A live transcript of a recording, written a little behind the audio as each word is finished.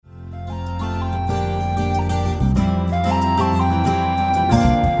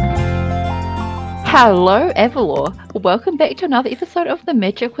Hello, Avalor. Welcome back to another episode of The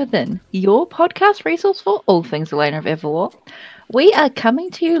Magic Within, your podcast resource for all things Elena of Avalor. We are coming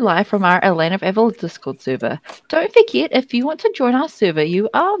to you live from our Elena of Avalor Discord server. Don't forget, if you want to join our server, you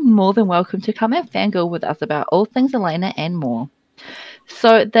are more than welcome to come and fangirl with us about all things Elena and more.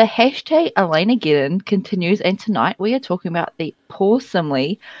 So the hashtag Elena Kitten continues, and tonight we are talking about the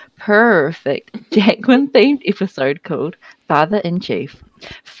Paw-somely PURRR-fect Jaquin themed episode called Father-in-Chief.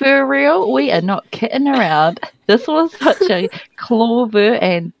 For real, we are not kidding around. This was such a clever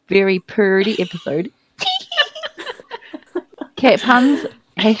and very purdy episode. Cat puns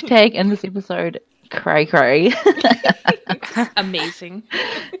hashtag in this episode, cray cray. Amazing.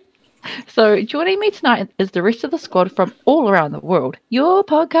 So joining me tonight is the rest of the squad from all around the world, your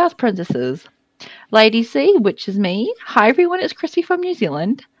podcast princesses. Lady C, which is me. Hi everyone, it's Chrissy from New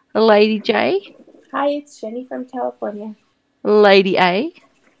Zealand. Lady J. Hi, it's Jenny from California. Lady A.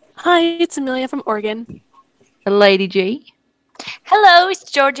 Hi, it's Amelia from Oregon. Lady G. Hello, it's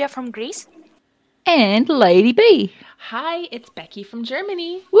Georgia from Greece. And Lady B. Hi, it's Becky from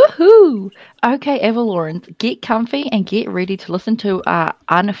Germany. Woohoo! Okay, Avalorans, get comfy and get ready to listen to our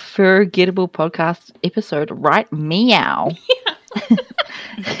un-fur-gettable podcast episode, right? Meow.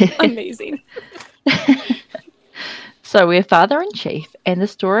 Amazing. So we're Father-in-Chief, and the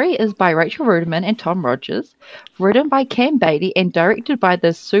story is by Rachel Ruderman and Tom Rogers, written by Cam Beatty and directed by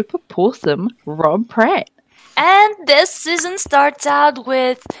the super awesome Rob Pratt. And this season starts out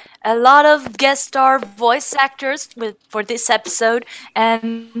with a lot of guest star voice actors for this episode,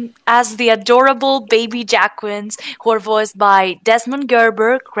 and as the adorable baby Jaquins, who are voiced by Desmond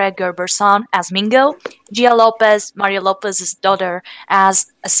Gerber, Craig Gerber's son, as Mingo, Gia Lopez, Maria Lopez's daughter,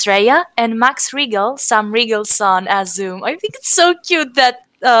 as Estrella, and Max Regal, Sam Regal's son, as Zoom. I think it's so cute that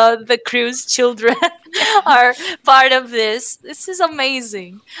the crew's children are part of this. This is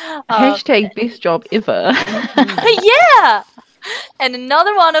amazing. Hashtag best job ever. Yeah! And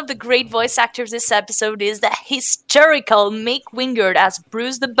another one of the great voice actors this episode is the hysterical Mick Wingard as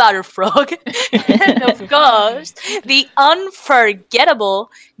Bruce the Butterfrog. And of course, the unforgettable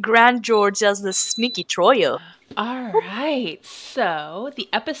Grant George as the Sneaky Troyo. All right, so the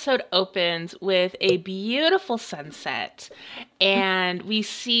episode opens with a beautiful sunset, and we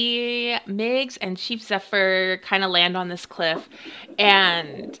see Miggs and Chief Zephyr kind of land on this cliff,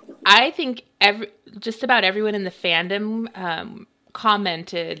 and I think just about everyone in the fandom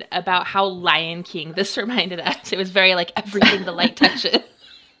commented about how Lion King this reminded us. It was very like everything the light touches.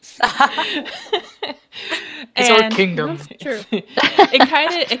 It's our kingdom. That's true.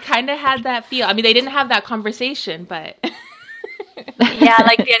 It kind of had that feel. I mean, they didn't have that conversation, but Yeah,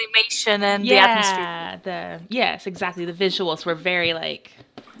 like the animation and the atmosphere. Yes, exactly. The visuals were very like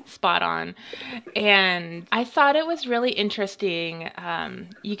spot on, and I thought it was really interesting.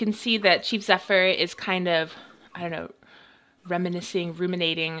 You can see that Chief Zephyr is kind of, I don't know,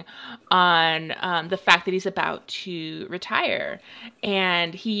 ruminating on the fact that he's about to retire,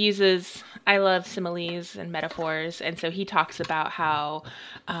 and he uses, I love similes and metaphors, and so he talks about how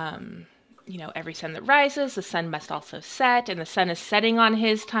every sun that rises, the sun must also set, and the sun is setting on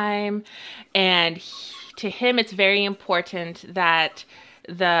his time, and to him it's very important that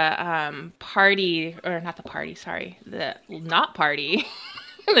the not party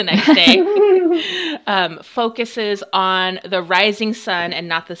the next day focuses on the rising sun and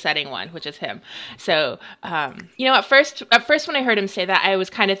not the setting one, which is him. So at first when I heard him say that, I was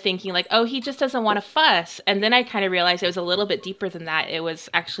kind of thinking like, oh, he just doesn't want to fuss, and then I kind of realized it was a little bit deeper than that. It was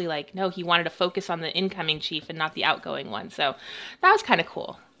actually like, no, he wanted to focus on the incoming chief and not the outgoing one. So that was kind of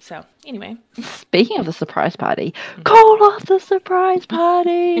cool. So anyway, Speaking of the surprise party, call off the surprise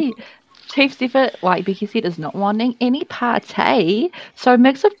party. Chief Zephyr, like Becky said, is not wanting any party. So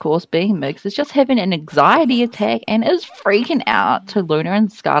Mix, of course, being Mix, is just having an anxiety attack and is freaking out to Luna and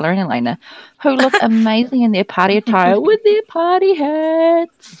Scarla and Elena, who look amazing in their party attire with their party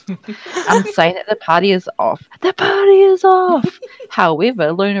hats. I'm saying that the party is off. The party is off.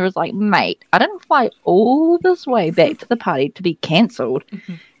 However, Luna is like, mate, I didn't fly all this way back to the party to be cancelled.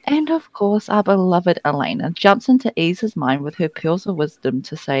 And of course, our beloved Elena jumps in to ease his mind with her pearls of wisdom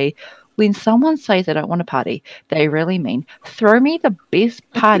to say, when someone says they don't want to party, they really mean, throw me the best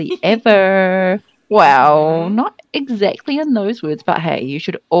party ever. Well, not exactly in those words, but hey, you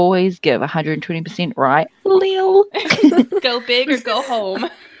should always give 120%, right? Lil. go big or go home.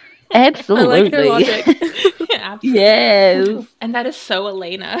 Absolutely. I like her logic. Absolutely. Yes. And that is so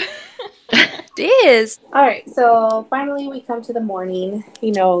Elena. It is. All right, so finally we come to the morning,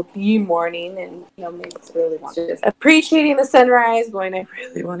 the morning, and, Mix really wants to just appreciating the sunrise, going, I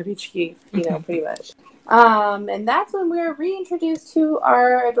really want to be chief, pretty much. And that's when we're reintroduced to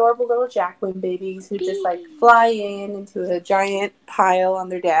our adorable little Jaquin babies who just like fly into a giant pile on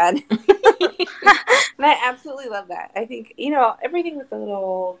their dad. And I absolutely love that. I think, everything with the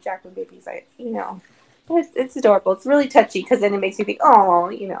little Jaquin babies, it's adorable. It's really touchy because then it makes you think, oh,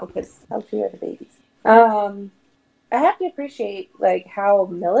 because how cute are the babies. I have to appreciate like how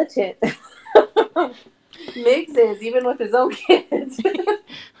militant Miggs is, even with his own kids.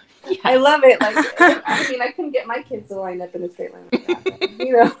 Yeah. I love it. Like, I couldn't get my kids to line up in a straight line like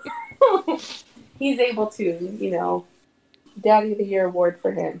that. But, he's able to, Daddy of the Year award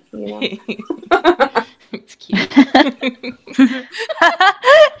for him. It's cute.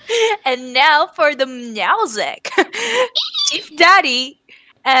 And now for the Meowsic. Chief Daddy.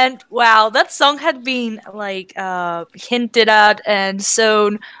 And wow, that song had been like hinted at and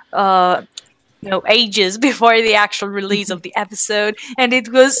sown ages before the actual release of the episode, and it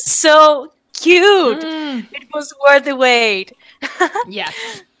was so cute. It was worth the wait. Yes.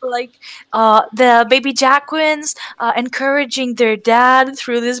 Like the baby Jaquins encouraging their dad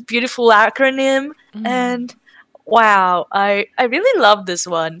through this beautiful acronym, and wow, I really loved this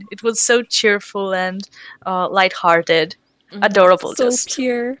one. It was so cheerful and lighthearted, adorable, So just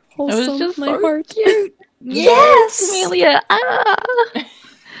pure, wholesome. It was just my so heart. cute. Yes, Amelia.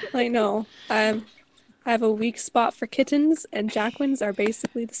 I know. I have a weak spot for kittens, and Jaquins are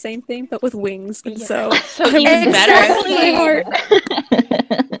basically the same thing, but with wings. And so even better. My heart.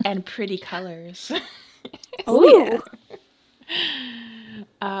 And pretty colors. Oh yeah.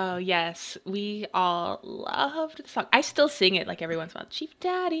 Oh yes, we all loved the song. I still sing it like every once in a while. Chief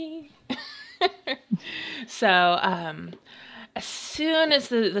Daddy. So as soon as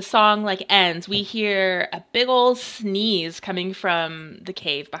the song like ends, we hear a big old sneeze coming from the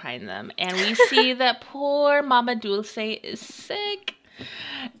cave behind them, and we see that poor Mama Dulce is sick,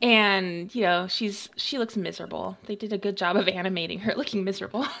 and she looks miserable. They did a good job of animating her looking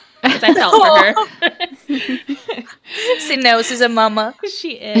miserable, because I felt for her. She knows she's a mama.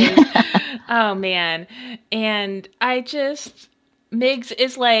 She is. Oh man, and Miggs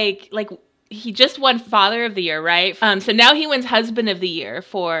is like. He just won Father of the Year, right? So now he wins Husband of the Year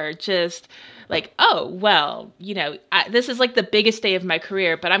for just like, oh, well, this is like the biggest day of my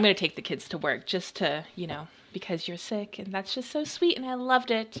career, but I'm going to take the kids to work just to, because you're sick. And that's just so sweet. And I loved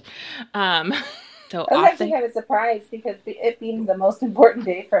it. So I was actually kind of surprised because it being the most important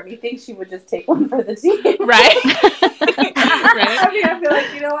day for me, I think she would just take one for the team. Right? Right? I'd be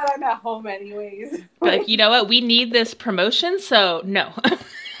like, you know what? I'm at home anyways. Like, you know what? We need this promotion, so no.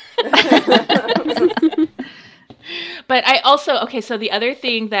 But I also, so the other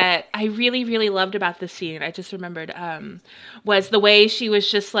thing that I really, really loved about this scene, I just remembered, was the way she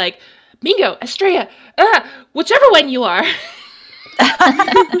was just like, Mingo, Estrella, whichever one you are.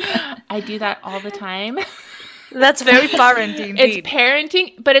 I do that all the time. That's very parenting. It's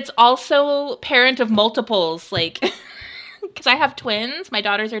parenting, but it's also parent of multiples, like... Because I have twins. My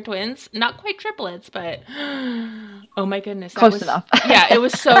daughters are twins. Not quite triplets, but oh my goodness. Close enough. Yeah, it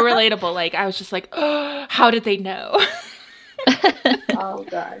was so relatable. Like, I was just like, oh, how did they know? Oh,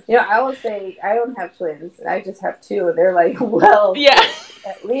 God. I will say I don't have twins. I just have two. And they're like, well, yeah,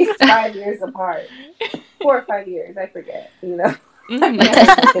 at least 5 years apart. 4 or 5 years. I forget, Mm-hmm.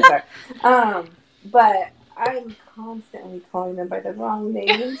 But I'm constantly calling them by the wrong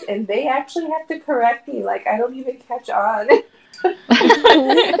names, and they actually have to correct me. Like, I don't even catch on.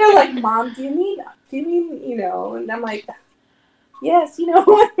 They're like, Mom, do you mean, and I'm like, yes,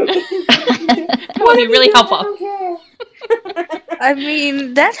 what I mean. That would be really helpful. I don't care. I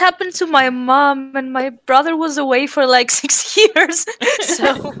mean, that happened to my mom, and my brother was away for like 6 years.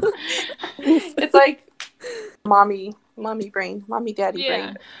 So it's like mommy brain, mommy daddy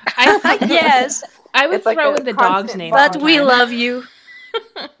brain. Yes. I would like throw in the dog's name. But we love you.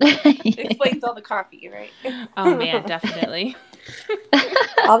 Explains all the coffee, right? Oh man, definitely.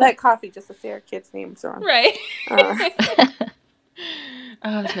 All that coffee just to say our kids' names wrong. Right.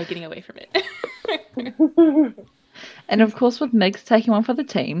 There's no getting away from it. And of course, with Miggs taking one for the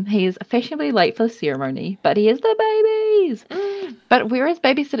team, he is fashionably late for the ceremony, but he is the babies. But where is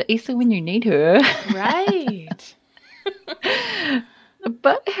babysitter Issa when you need her? Right.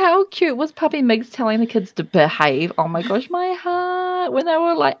 But how cute was Puppy Miggs telling the kids to behave? Oh my gosh, my heart. When they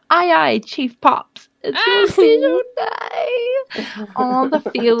were like, aye, Chief Pops, it's your special day. Oh, the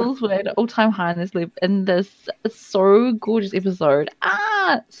feels were at all-time high in this so gorgeous episode.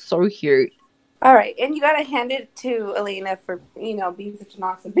 So cute. All right, and you gotta hand it to Elena for, being such an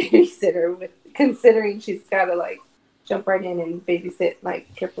awesome babysitter, considering she's gotta, jump right in and babysit,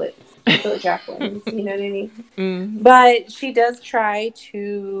 triplets, Jaquins, you know what I mean? Mm-hmm. But she does try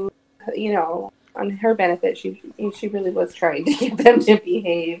to, on her benefit, she really was trying to get them to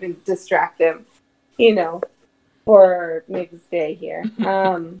behave and distract them, for Mig's day here.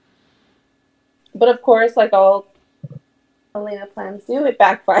 But of course, like all Elena plans do, it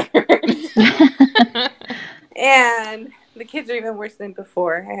backfires. And the kids are even worse than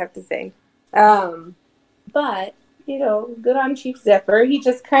before, I have to say. But, good on Chief Zephyr. He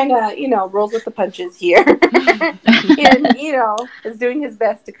just kind of, rolls with the punches here. And, is doing his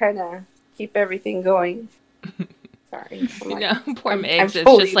best to kind of keep everything going. Sorry. Poor Migs is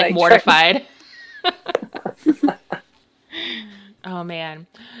totally, just like mortified. Oh man.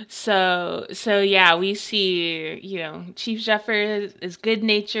 So yeah, we see, Chief Zephyr is good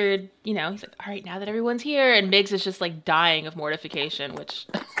natured, he's like, all right, now that everyone's here, and Migs is just like dying of mortification, which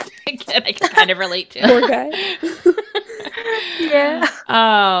again I can kind of relate to. Poor guy. Yeah.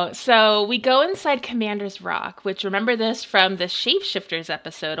 Oh, so we go inside Commander's Rock, which remember this from the Shapeshifters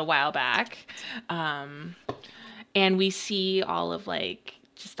episode a while back. And we see all of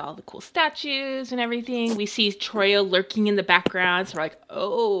just all the cool statues and everything. We see Troyo lurking in the background. So we're like,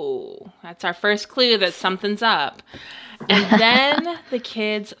 oh, that's our first clue that something's up. And then the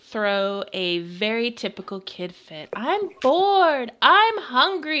kids throw a very typical kid fit. I'm bored. I'm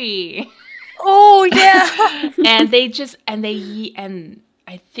hungry. Oh, yeah. And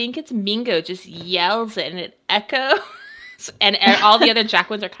I think it's Mingo just yells it and it echoes. And all the other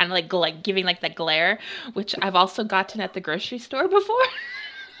Jaquins are kind of like giving like the glare, which I've also gotten at the grocery store before.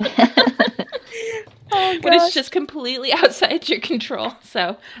 But it's just completely outside your control.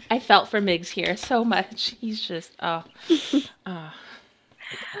 So I felt for Migs here so much. He's just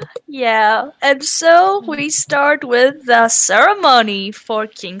Yeah, and so we start with the ceremony for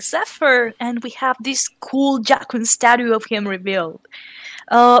King Zephyr, and we have this cool Jaquin statue of him revealed.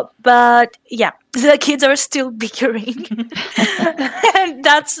 But yeah, the kids are still bickering. And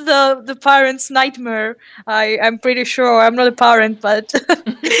that's the parent's nightmare. I'm pretty sure. I'm not a parent, but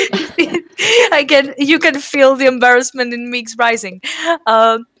you can feel the embarrassment in Migs rising.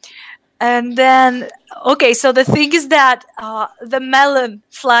 And then, okay, so the thing is that the melon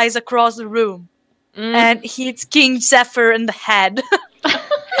flies across the room and hits King Zephyr in the head.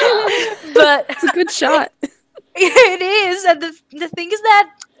 But it's a good shot. It is, and the thing is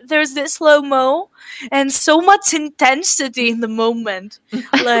that there's this slow-mo and so much intensity in the moment.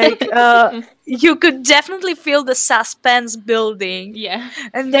 You could definitely feel the suspense building. Yeah.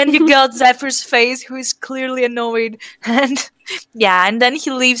 And then you got Zephyr's face, who is clearly annoyed, and then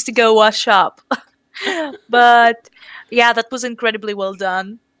he leaves to go wash up. But yeah, that was incredibly well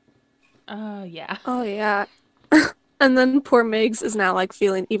done. Oh yeah. Oh yeah. And then poor Migs is now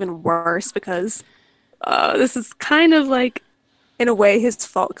feeling even worse because this is kind of in a way his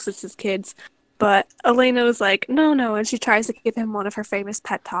fault because it's his kids. But Elena was like, no, and she tries to give him one of her famous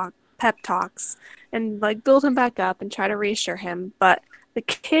pep talks and build him back up and try to reassure him. But the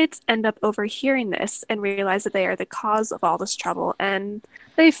kids end up overhearing this and realize that they are the cause of all this trouble, and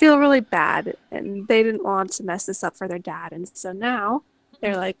they feel really bad, and they didn't want to mess this up for their dad, and so now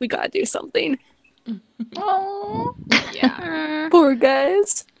they're like, we gotta do something. Oh, yeah. Poor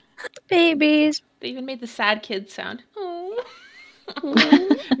guys. Babies. They even made the sad kid sound. Oh.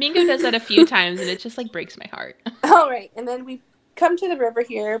 Mingo does that a few times, and it just breaks my heart. All right, and then we come to the river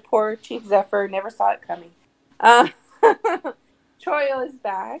here. Poor Chief Zephyr never saw it coming. Troyo is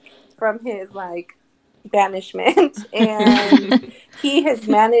back from his banishment, and he has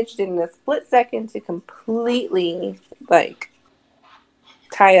managed in a split second to completely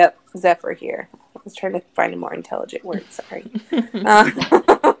tie up Zephyr here. I was trying to find a more intelligent word. Sorry.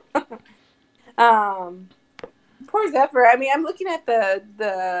 Poor Zephyr. I mean, I'm looking at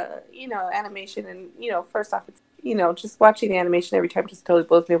the animation, and first off, it's just watching the animation every time just totally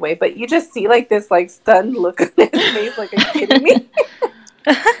blows me away. But you just see this stunned look on his face, are you kidding me?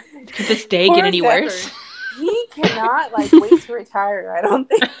 Could this day Poor get any Zephyr. worse? He cannot wait to retire. I don't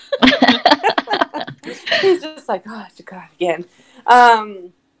think. He's just oh God again.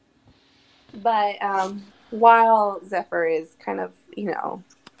 But while Zephyr is kind of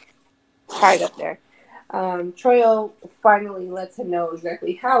tied up there, Troyo finally lets him know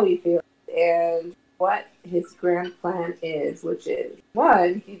exactly how he feels and what his grand plan is, which is,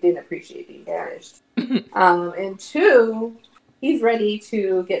 one, he didn't appreciate being banished, and two, he's ready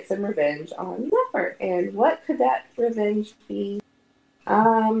to get some revenge on Zephyr. And what could that revenge be?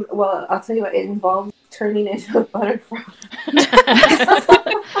 Well, I'll tell you what, it involves turning into a butterfly.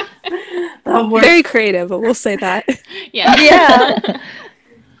 Very creative, but we'll say that. Yeah. Yeah.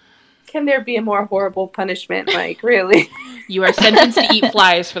 Can there be a more horrible punishment? Really? You are sentenced to eat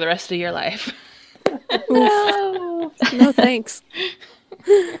flies for the rest of your life. No thanks.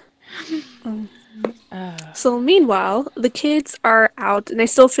 So meanwhile, the kids are out and they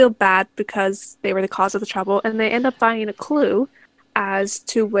still feel bad because they were the cause of the trouble, and they end up finding a clue as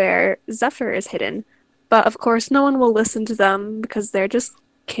to where Zephyr is hidden. But of course, no one will listen to them because they're just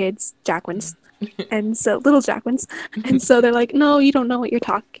kids, Jaquins. And so, little Jaquins. And so they're like, no, you don't know what you're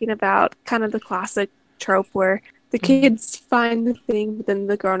talking about. Kind of the classic trope where the kids find the thing, but then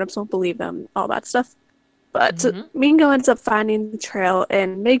the grown-ups won't believe them, all that stuff. But Mingo ends up finding the trail,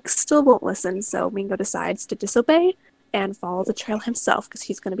 and Mig still won't listen, so Mingo decides to disobey and follow the trail himself, because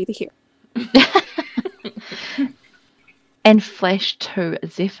he's going to be the hero. And flash to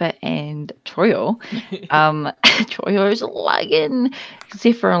Zephyr and Troyo. Troyo's lugging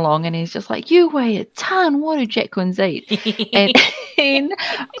Zephyr along, and he's just like, you weigh a ton, what do Jaquins eat? and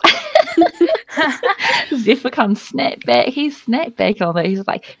Zephyr comes snap back. He snapped back on that. He's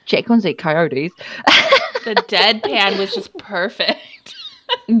like, Jaquins eat coyotes. The deadpan was just perfect.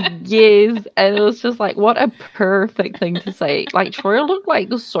 Yes, and it was just like, what a perfect thing to say. Like, Troy looked like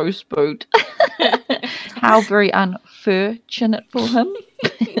so spooked. How very unfortunate for him.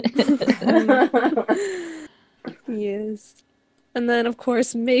 Yes. And then, of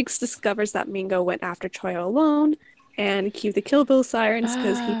course, Migs discovers that Mingo went after Troyo alone and cue the Kill Bill sirens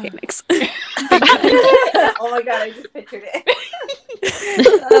because he panics. Oh my god, I just pictured it.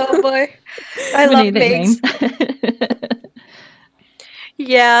 Oh boy. I love Migs.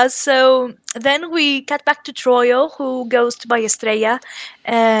 Yeah, so then we cut back to Troyo, who goes to Valle Estrella,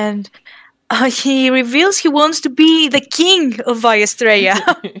 and he reveals he wants to be the king of Valle Estrella.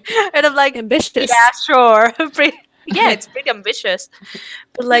 And I'm like, ambitious. Yeah, sure. Yeah, it's pretty ambitious.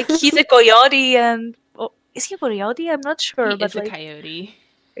 But like, he's a coyote, and is he a coyote? I'm not sure. He is a coyote.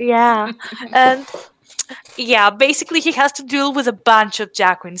 Yeah, and yeah, basically he has to deal with a bunch of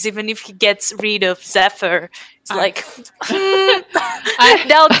Jaquins, even if he gets rid of Zephyr. It's like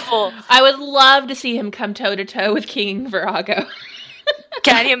doubtful. I would love to see him come toe to toe with King Virago.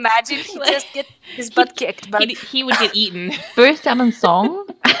 Can you imagine? He just get his butt kicked. But he would get eaten. First summon song.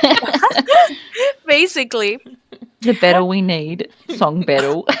 Basically. The battle we need. Song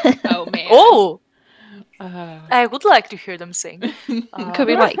battle. Oh, man. Oh! I would like to hear them sing. Could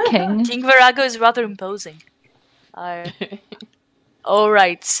be like King. King Virago is rather imposing.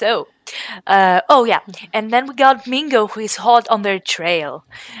 Alright, so. And then we got Mingo, who is hot on their trail.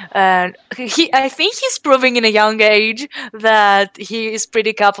 I think he's proving in a young age that he is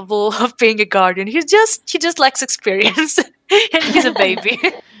pretty capable of being a guardian. He just lacks experience. And he's a baby.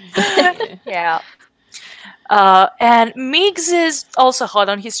 Yeah. And Migs is also hot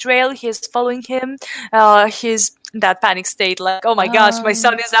on his trail. He's following him. He's in that panic state, like, oh my gosh, my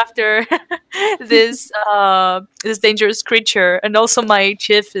son is after this dangerous creature, and also my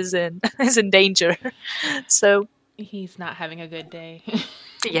chief is in danger. So he's not having a good day.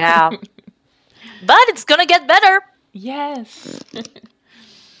 Yeah, but it's gonna get better. Yes.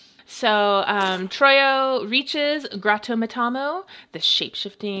 So Troyo reaches Grotto Matamo, the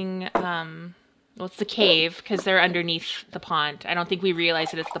shape-shifting. Well, it's the cave, because they're underneath the pond. I don't think we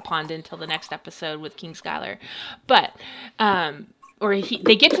realize that it's the pond until the next episode with King Skylar. But,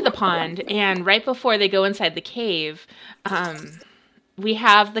 they get to the pond, and right before they go inside the cave, we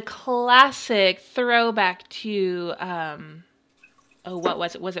have the classic throwback to, what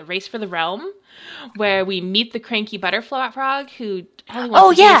was it? Was it Race for the Realm? Where we meet the cranky butterfly frog who only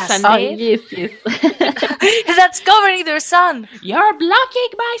wants to sunbathe. Oh, yes. That's covering their sun. You're blocking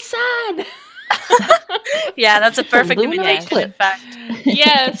my sun! Yeah, that's a perfect imitation, in fact.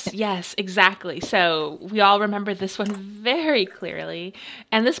 Yes, exactly. So we all remember this one very clearly.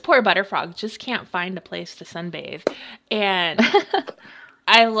 And this poor butterfrog just can't find a place to sunbathe. And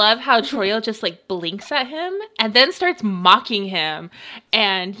I love how Troyo just like blinks at him and then starts mocking him.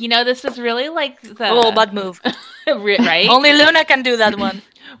 And this is really like the bad move. Right? Only Luna can do that one.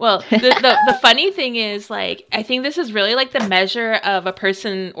 Well, the funny thing is, like, I think this is really like the measure of a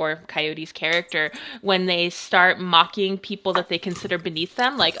person or Coyote's character when they start mocking people that they consider beneath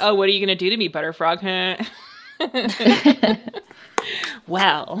them. Like, oh, what are you going to do to me, Butterfrog?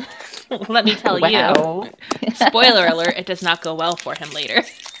 Well, let me tell you. Spoiler alert, it does not go well for him later.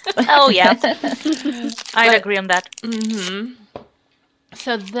 Oh, yeah. I agree on that. Mm-hmm.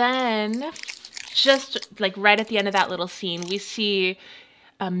 So then, just like right at the end of that little scene, we see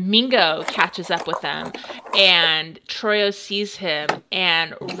Mingo catches up with them, and Troyo sees him,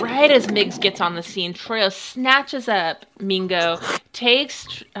 and right as Migs gets on the scene, Troyo snatches up Mingo, takes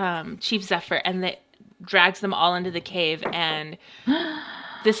Chief Zephyr, and drags them all into the cave, and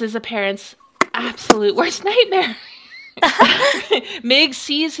this is a parent's absolute worst nightmare. Migs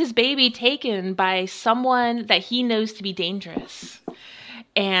sees his baby taken by someone that he knows to be dangerous,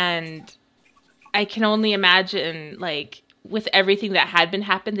 and I can only imagine, like, with everything that had been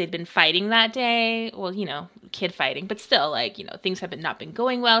happened, they'd been fighting that day. Well, kid fighting, but still, like, things have not been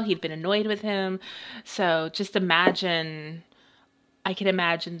going well. He'd been annoyed with him. So just I can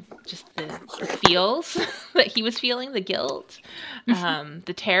imagine just the feels that he was feeling, the guilt,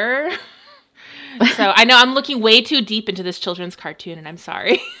 the terror. So I know I'm looking way too deep into this children's cartoon, and I'm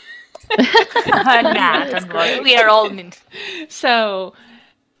sorry. Nah, don't worry. We are all in. So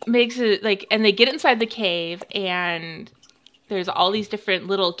makes it like, and they get inside the cave, and there's all these different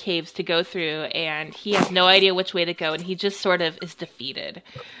little caves to go through, and he has no idea which way to go, and he just sort of is defeated.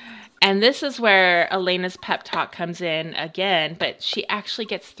 And this is where Elena's pep talk comes in again, but she actually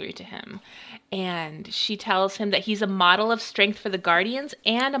gets through to him. And she tells him that he's a model of strength for the Guardians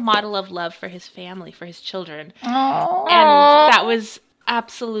and a model of love for his family, for his children. Aww. And that was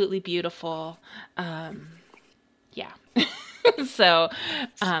absolutely beautiful. Yeah. So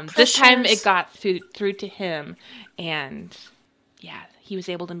this time it got through to him, and yeah, he was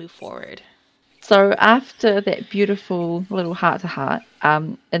able to move forward. So after that beautiful little heart-to-heart,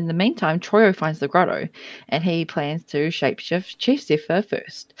 in the meantime, Troyo finds the grotto, and he plans to shapeshift Chief Zephyr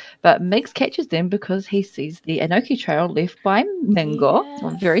first. But Miggs catches them because he sees the Inoki trail left by Mingo. Yes.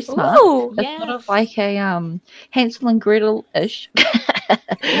 Well, very smart. Ooh, It's sort of like a Hansel and Gretel-ish.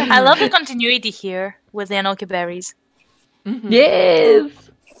 I love the continuity here with the Enoki berries. Mm-hmm. Yes!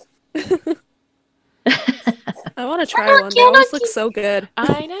 I want to try one. They always look so good.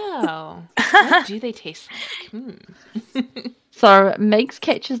 I know. What do they taste like? So Miggs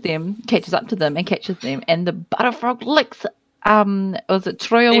catches up to them and catches them, and the butterfrog licks was it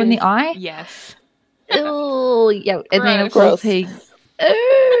Troyo in the eye? Yes. Oh, yeah. And then of Gross. course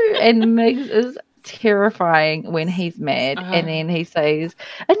and Miggs is terrifying when he's mad, and then he says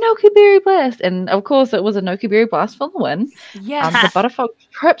Inoki Berry Blast, and of course it was Inoki Berry Blast for the win. Yes. The butterfrog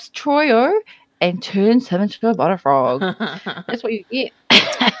trips Troyo and turns him into a butterfrog. That's what you get.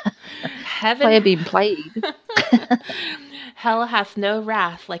 Heaven. Player being played. Hell hath no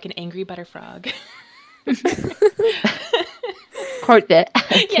wrath like an angry butterfrog. Quote that.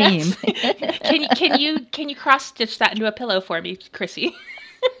 Yes. Team. Can you cross stitch that into a pillow for me, Chrissy?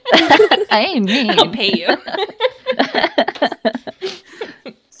 Amen. I'll pay you.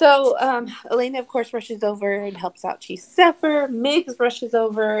 So, Elena, of course, rushes over and helps out Chief Zephyr. Miggs rushes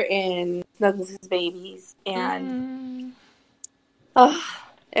over and snuggles his babies. And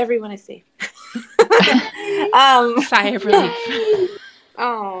everyone is safe. Sigh of relief.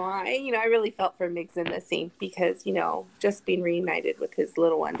 I really felt for Miggs in this scene because, just being reunited with his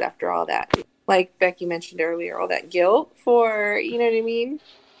little ones after all that. Like Becky mentioned earlier, all that guilt for, you know what I mean?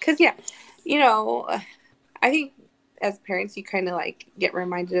 Because, I think as parents, you kind of like get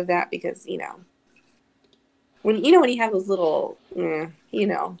reminded of that because, when you have those little,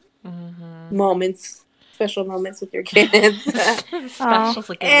 moments, special moments with your kids. Special's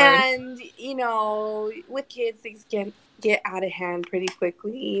a good word. And, with kids, things get out of hand pretty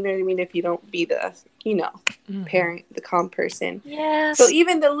quickly. You know what I mean? If you don't be the, parent, the calm person. Yes. So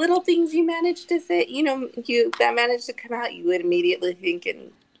even the little things you manage to say, that managed to come out, you would immediately think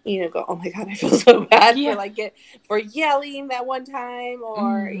and, go, oh my God, I feel so bad for yelling that one time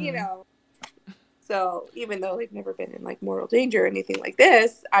or, So even though they've never been in like mortal danger or anything like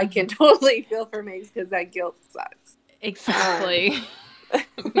this, I can totally feel for Miggs because that guilt sucks. Exactly.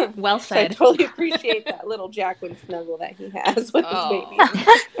 Well So I said. totally appreciate that little Jaquin snuggle that he has with his baby.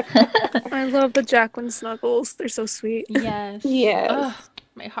 I love the Jaquin snuggles. They're so sweet. Yes. Yes. Oh,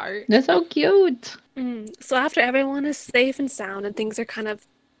 my heart. They're so cute. So after everyone is safe and sound and things are kind of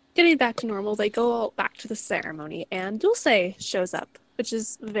getting back to normal, they go back to the ceremony, and Dulce shows up, which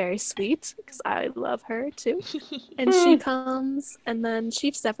is very sweet because I love her too. And she comes, and then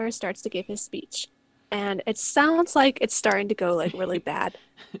Chief Zephyr starts to give his speech. And it sounds like it's starting to go like really bad.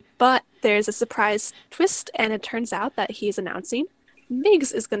 But there's a surprise twist, and it turns out that he's announcing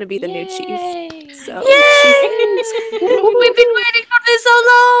Miggs is going to be the new chief. So We've been waiting for this so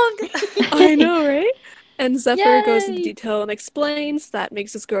long. I know, right? And Zephyr goes into detail and explains that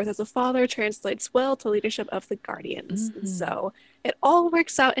Miggs' growth as a father translates well to leadership of the Guardians. So it all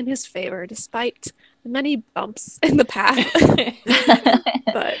works out in his favor, despite the many bumps in the path.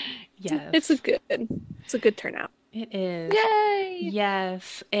 But yes, it's a good turnout. It is. Yay!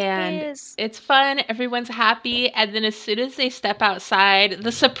 Yes, and It is. it's fun. Everyone's happy, and then as soon as they step outside,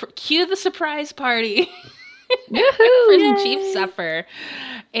 cue the surprise party. For Chief Zephyr.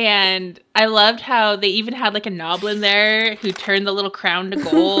 And I loved how they even had like a noblin there who turned the little crown to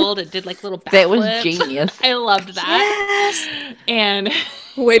gold and did like little backflips. That was genius. I loved that. Yes. And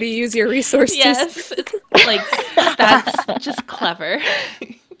way to use your resources. yes, like that's just clever.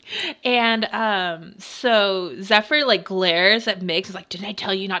 And so Zephyr like glares at Migs, is like, "Didn't I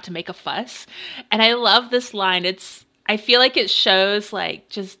tell you not to make a fuss?" And I love this line. I feel like it shows like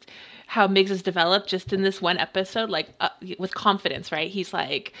just how Migs is developed just in this one episode, like with confidence, right? He's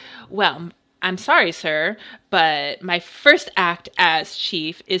like, "Well, I'm sorry, sir, but my first act as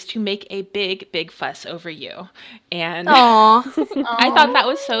chief is to make a big, big fuss over you." And Aww. I thought that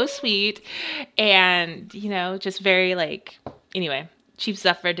was so sweet. And, just very like, anyway, Chief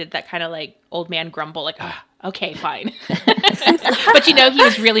Zephyr did that kind of like old man grumble, like, okay, fine. But he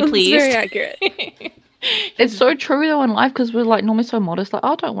was really pleased. It's very accurate. It's so true though in life, because we're like normally so modest, like,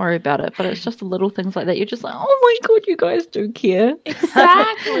 oh, don't worry about it. But it's just the little things like that. You're just like, oh my god, you guys do care.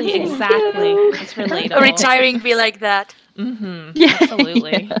 Exactly. It's relatable. A retiring be like that. Mm-hmm. Yeah,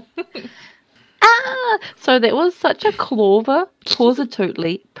 Absolutely. Yeah. So that was such a clover,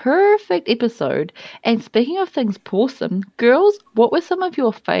 positively perfect episode. And speaking of things Pawsome, girls, what were some of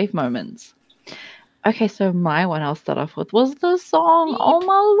your fave moments? Okay, so my one I'll start off with was the song. Oh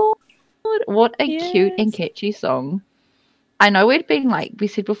my lord. What a cute and catchy song. I know we'd been, like we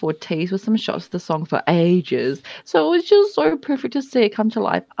said before, teased with some shots of the song for ages. So it was just so perfect to see it come to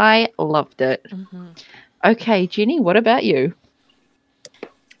life. I loved it. Mm-hmm. Okay, Jenny, what about you?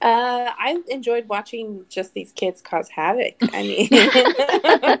 I enjoyed watching just these kids cause havoc. I mean,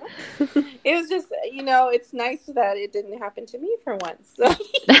 it was just, it's nice that it didn't happen to me for once. So,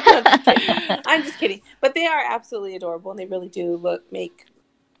 I'm just kidding. But they are absolutely adorable, and they really do make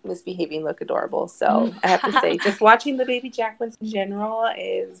misbehaving look adorable. So I have to say, just watching the baby Jaquins in general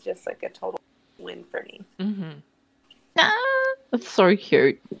is just like a total win for me. Mm-hmm. That's so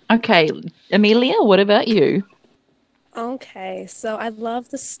cute. Okay, Amelia, what about you? Okay, so I love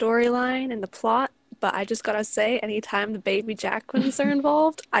the storyline and the plot, but I just gotta say, anytime the baby Jaquins are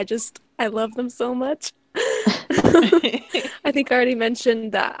involved, I love them so much. I think I already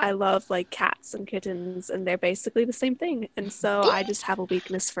mentioned that I love like cats and kittens, and they're basically the same thing, and so I just have a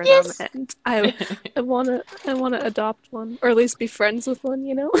weakness for them, and I wanna adopt one, or at least be friends with one.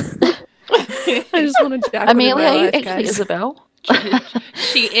 I just want a Jaquin. Amelia, are you life, actually guys. Isabel?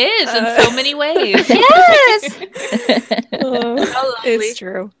 She is in so many ways. Yes. It's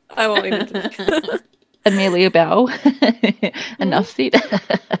true. I won't even do it. Amelia Bell. Enough said.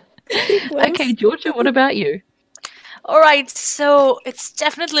 Okay, Georgia, what about you? All right, so it's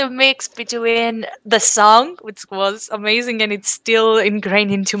definitely a mix between the song, which was amazing and it's still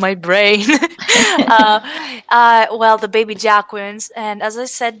ingrained into my brain. The baby Jaquins, and as I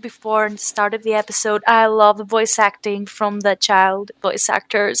said before in the start of the episode, I love the voice acting from the child voice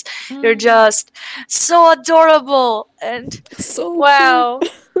actors. They're just so adorable and So wow.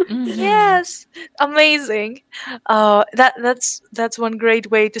 Mm-hmm. Yes, amazing. That's one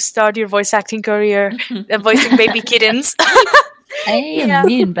great way to start your voice acting career, voicing baby kittens. Hey, Yeah.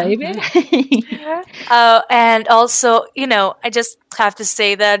 amen, baby. And also, I just have to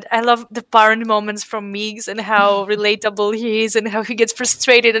say that I love the parent moments from Meeks and how relatable he is and how he gets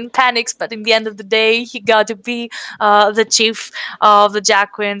frustrated and panics, but in the end of the day, he got to be the chief of the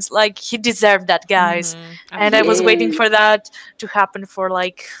Jaquins. Like, he deserved that, guys. And I was waiting for that to happen for,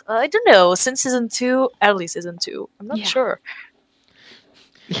 like, I don't know, since season 2, early season 2. I'm not sure.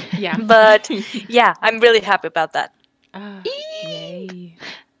 Yeah. But, yeah, I'm really happy about that. Yay.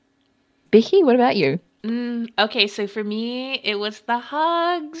 Becky, what about you? Okay, so for me, it was the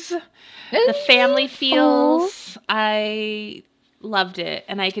hugs, the family feels. I loved it,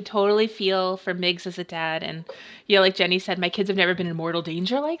 and I could totally feel for Migs as a dad. And like Jenny said, my kids have never been in mortal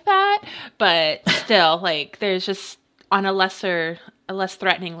danger like that, but still, like, there's just on a less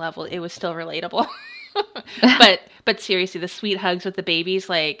threatening level, it was still relatable. but seriously, the sweet hugs with the babies,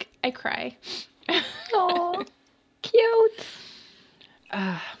 like, I cry. Oh, cute.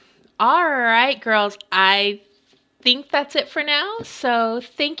 All right, girls. I think that's it for now. So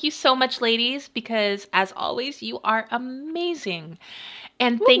thank you so much, ladies, because as always, you are amazing.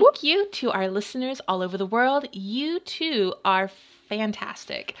 And thank you to our listeners all over the world. You too are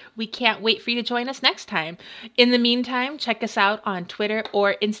fantastic. We can't wait for you to join us next time. In the meantime, check us out on Twitter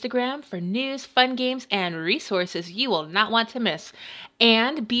or Instagram for news, fun games, and resources you will not want to miss.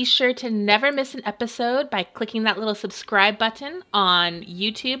 And be sure to never miss an episode by clicking that little subscribe button on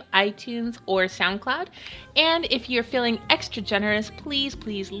YouTube, iTunes, or SoundCloud. And if you're feeling extra generous, please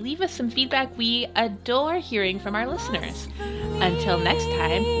leave us some feedback. We adore hearing from our listeners. Until next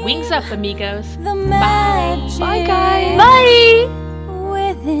time, wings up, amigos. Bye. Bye, guys. Bye.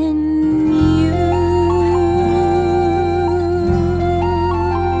 Within